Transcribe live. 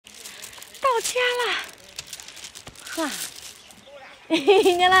家了。哈，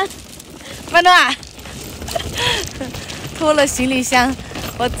你呢？慢点啊！拖了行李箱，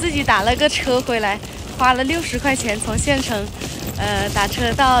我自己打了个车回来，花了60块钱从县城，打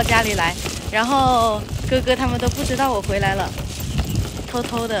车到家里来。然后哥哥他们都不知道我回来了，偷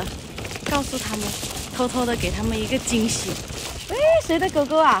偷的告诉他们，偷偷的给他们一个惊喜。哎，谁的狗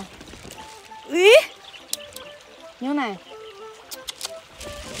狗啊？咦，牛奶。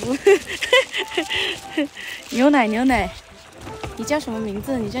牛奶，牛奶，你叫什么名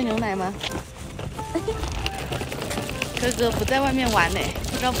字？你叫牛奶吗？哥哥不在外面玩呢，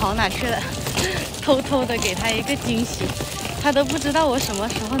不知道跑哪去了，偷偷的给他一个惊喜，他都不知道我什么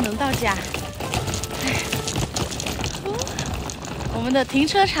时候能到家。我们的停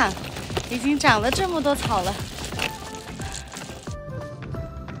车场已经长了这么多草了。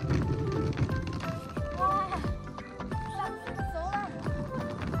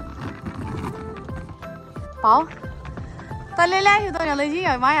寶，但你兩條道入嚟已經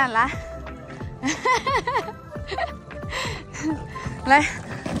有買人啦。來，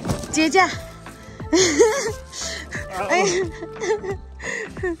接駕。哎，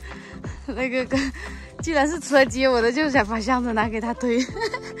那個既然是車接我的，就想把箱子拿給他推。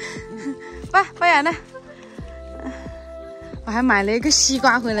不然呢？我還買了一個西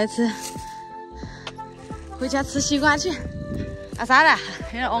瓜回來吃，回家吃西瓜去。啊啥的，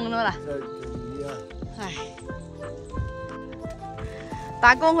有點懵了啦。哎，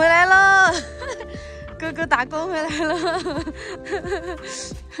打工回来了，哥哥打工回来了。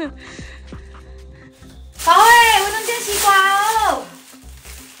寶貝，我能切西瓜哦。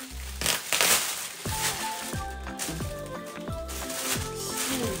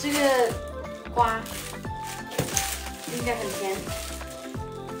这个瓜应该很甜。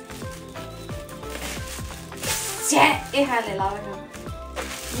切一下嚟撈上。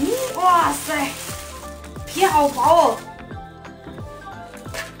哇塞！皮好薄哦！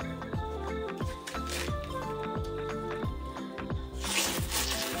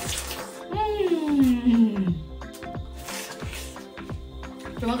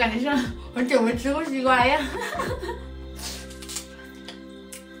怎么感觉像很久没吃过西瓜一样？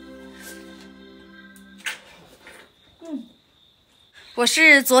我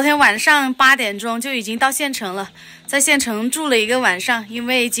是昨天晚上8点钟就已经到县城了，在县城住了一个晚上，因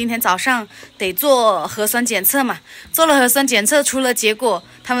为今天早上得做核酸检测嘛，做了核酸检测出了结果，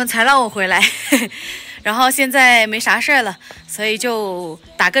他们才让我回来。然后现在没啥事儿了，所以就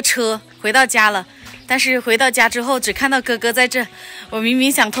打个车回到家了。但是回到家之后只看到哥哥在这，我明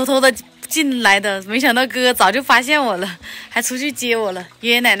明想偷偷的进来的，没想到哥哥早就发现我了，还出去接我了。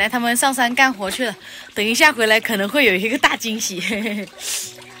爷爷奶奶他们上山干活去了，等一下回来可能会有一个大惊喜。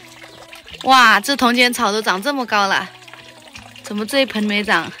哇，这铜钱草都长这么高了，怎么这一盆没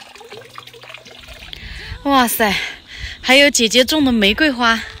长？哇塞，还有姐姐种的玫瑰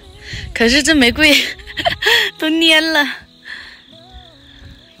花，可是这玫瑰都蔫了，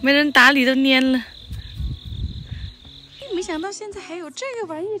没人打理都蔫了。没想到现在还有这个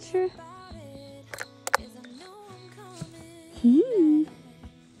玩意吃。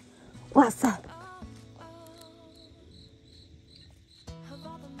哇塞，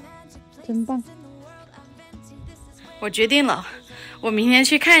真棒！我决定了，我明天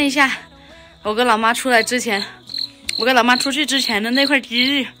去看一下，我跟老妈出来之前，我跟老妈出去之前的那块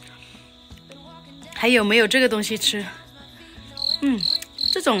鸡翼，还有没有这个东西吃？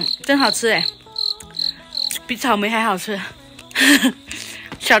这种真好吃哎，比草莓还好吃。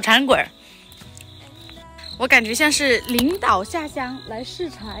小馋鬼，我感觉像是领导下乡来视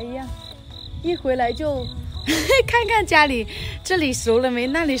察一样，一回来就看看家里这里熟了没，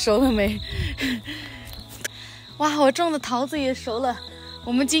那里熟了没。哇，我种的桃子也熟了，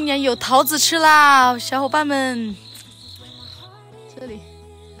我们今年有桃子吃啦，小伙伴们。这里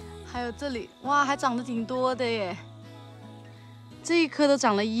还有这里，哇，还长得挺多的耶，这一棵都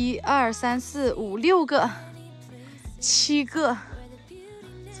长了1、2、3、4、5、6个，7个，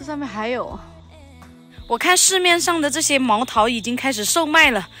这上面还有。我看市面上的这些毛桃已经开始售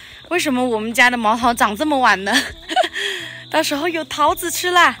卖了，为什么我们家的毛桃长这么晚呢？到时候有桃子吃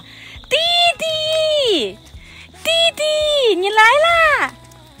啦！弟弟，弟弟，你来啦！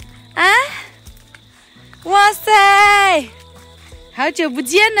啊！哇塞，好久不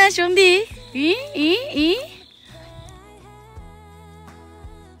见呢，兄弟！咦！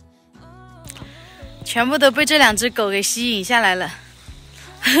全部都被这2只狗给吸引下来了。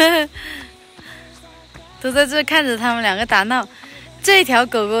都在这看着他们2个打闹。这条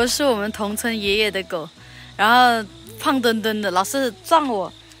狗狗是我们同村爷爷的狗，然后胖墩墩的，老是撞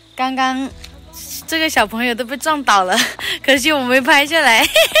我。刚刚这个小朋友都被撞倒了，可惜我没拍下来。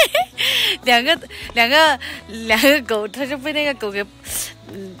两个狗，它就被那个狗给，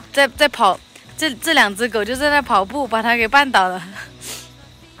在跑，这两只狗就在那跑步，把它给绊倒了。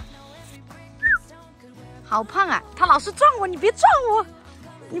好胖啊！它老是撞我，你别撞我，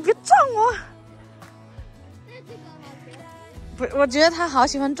你别撞我。不，我觉得它好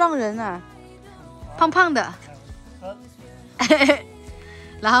喜欢撞人啊，胖胖的。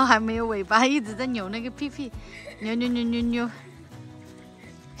然后还没有尾巴，一直在扭那个屁屁，扭。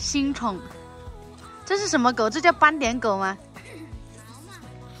新宠，这是什么狗？这叫斑点狗吗？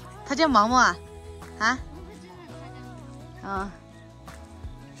它叫毛毛啊？啊？啊？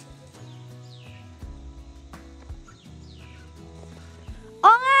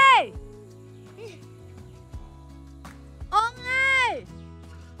哎！哎！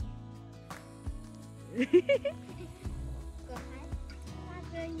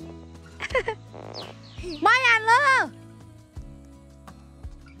妈呀了！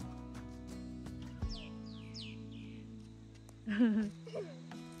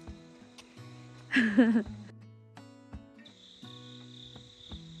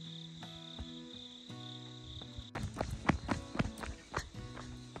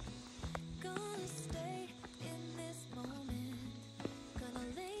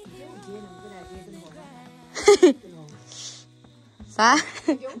啥？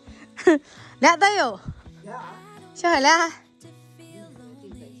俩都有，小孩俩。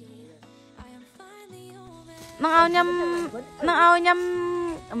nó ao nhâm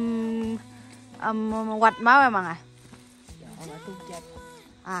quạt máu em bằng à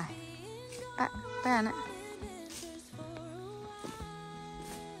cái này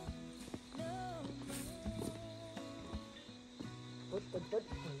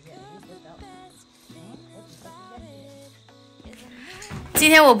今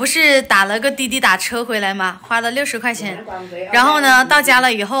天我不是打了个滴滴打车回来吗？花了60块钱。然后呢，到家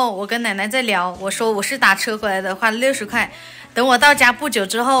了以后，我跟奶奶在聊，我说我是打车回来的，花了60块。等我到家不久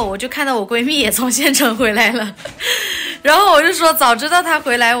之后，我就看到我闺蜜也从县城回来了。然后我就说，早知道她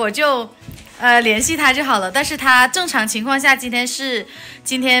回来，我就联系她就好了。但是她正常情况下，今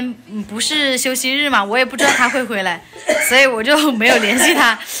天不是休息日嘛，我也不知道她会回来，所以我就没有联系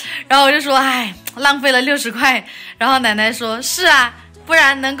她。然后我就说，哎，浪费了60块。然后奶奶说，是啊。不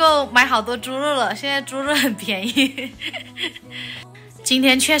然能够买好多猪肉了，现在猪肉很便宜。今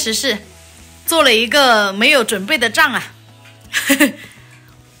天确实是做了一个没有准备的账啊。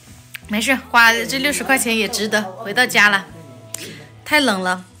没事，花这60块钱也值得。回到家了，太冷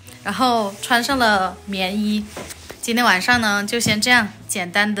了，然后穿上了棉衣。今天晚上呢，就先这样简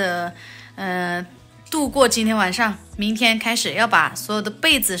单的度过今天晚上。明天开始要把所有的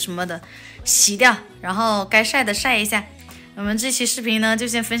被子什么的洗掉，然后该晒的晒一下。我们这期视频呢就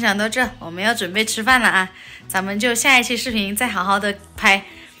先分享到这，我们要准备吃饭了啊，咱们就下一期视频再好好的拍。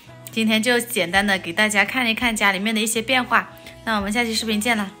今天就简单的给大家看一看家里面的一些变化，那我们下期视频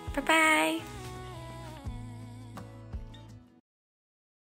见了，拜拜。